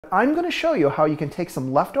I'm going to show you how you can take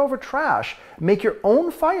some leftover trash, make your own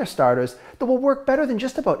fire starters that will work better than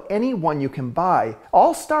just about any one you can buy.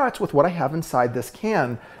 All starts with what I have inside this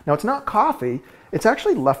can. Now it's not coffee, it's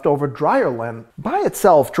actually leftover dryer lint. By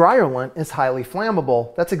itself, dryer lint is highly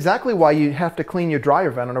flammable. That's exactly why you have to clean your dryer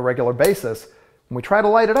vent on a regular basis. When we try to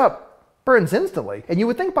light it up, burns instantly. And you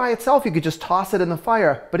would think by itself you could just toss it in the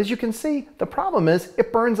fire, but as you can see, the problem is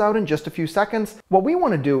it burns out in just a few seconds. What we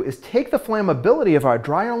want to do is take the flammability of our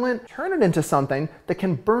dryer lint, turn it into something that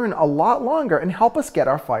can burn a lot longer and help us get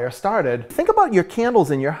our fire started. Think about your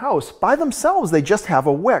candles in your house. By themselves, they just have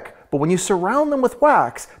a wick. But when you surround them with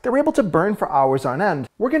wax, they're able to burn for hours on end.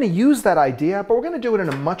 We're going to use that idea, but we're going to do it in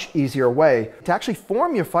a much easier way. To actually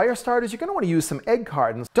form your fire starters, you're going to want to use some egg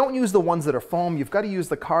cartons. Don't use the ones that are foam. You've got to use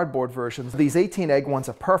the cardboard versions. These 18 egg ones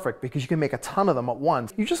are perfect because you can make a ton of them at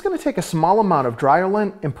once. You're just going to take a small amount of dryer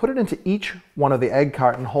lint and put it into each one of the egg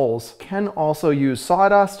carton holes. You can also use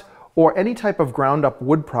sawdust or any type of ground up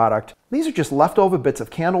wood product. These are just leftover bits of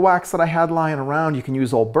candle wax that I had lying around. You can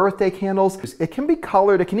use old birthday candles. It can be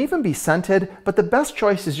colored, it can even be scented, but the best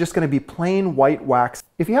choice is just going to be plain white wax.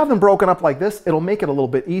 If you have them broken up like this, it'll make it a little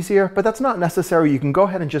bit easier, but that's not necessary. You can go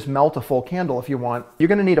ahead and just melt a full candle if you want. You're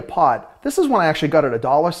going to need a pot. This is one I actually got at a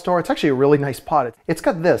dollar store. It's actually a really nice pot. It's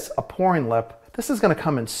got this, a pouring lip. This is going to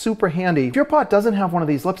come in super handy. If your pot doesn't have one of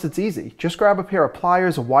these lips, it's easy. Just grab a pair of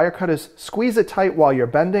pliers or wire cutters, squeeze it tight while you're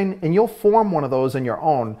bending, and you'll form one of those on your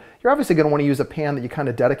own. You're obviously going to want to use a pan that you kind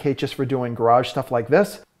of dedicate just for doing garage stuff like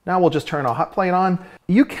this. Now we'll just turn our hot plate on.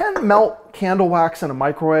 You can melt candle wax in a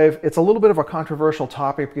microwave. It's a little bit of a controversial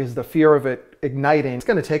topic because the fear of it igniting. It's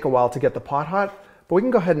going to take a while to get the pot hot, but we can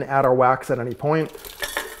go ahead and add our wax at any point.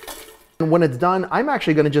 And when it's done, I'm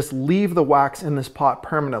actually going to just leave the wax in this pot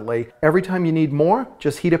permanently. Every time you need more,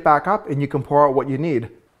 just heat it back up and you can pour out what you need.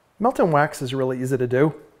 Melting wax is really easy to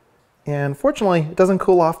do. And fortunately, it doesn't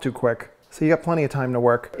cool off too quick. So you got plenty of time to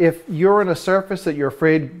work. If you're on a surface that you're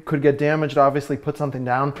afraid could get damaged, obviously put something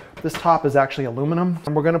down. This top is actually aluminum.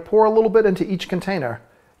 And we're going to pour a little bit into each container.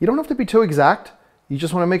 You don't have to be too exact. You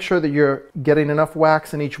just want to make sure that you're getting enough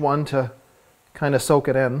wax in each one to kind of soak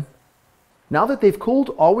it in. Now that they've cooled,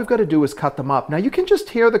 all we've got to do is cut them up. Now you can just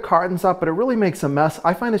tear the cartons up, but it really makes a mess.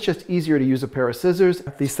 I find it's just easier to use a pair of scissors.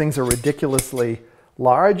 These things are ridiculously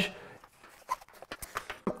large.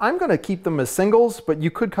 I'm going to keep them as singles, but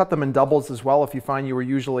you could cut them in doubles as well if you find you were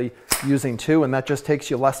usually using two, and that just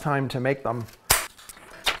takes you less time to make them.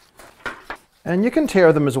 And you can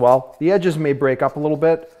tear them as well. The edges may break up a little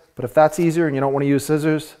bit, but if that's easier and you don't want to use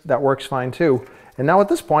scissors, that works fine too. And now at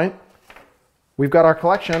this point, we've got our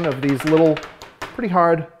collection of these little, pretty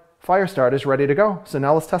hard fire starters ready to go. So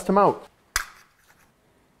now let's test them out.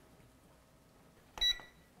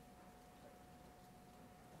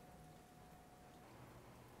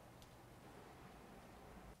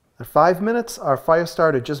 At 5 minutes, our fire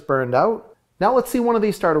starter just burned out. Now let's see one of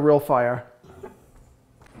these start a real fire.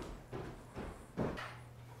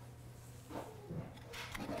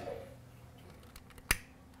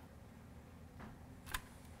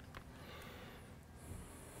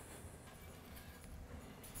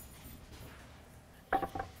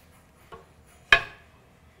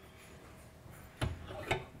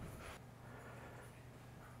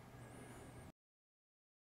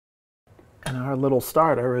 And our little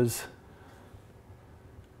starter is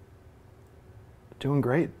doing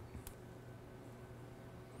great.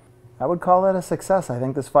 I would call that a success. I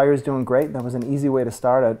think this fire is doing great. That was an easy way to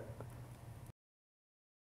start it.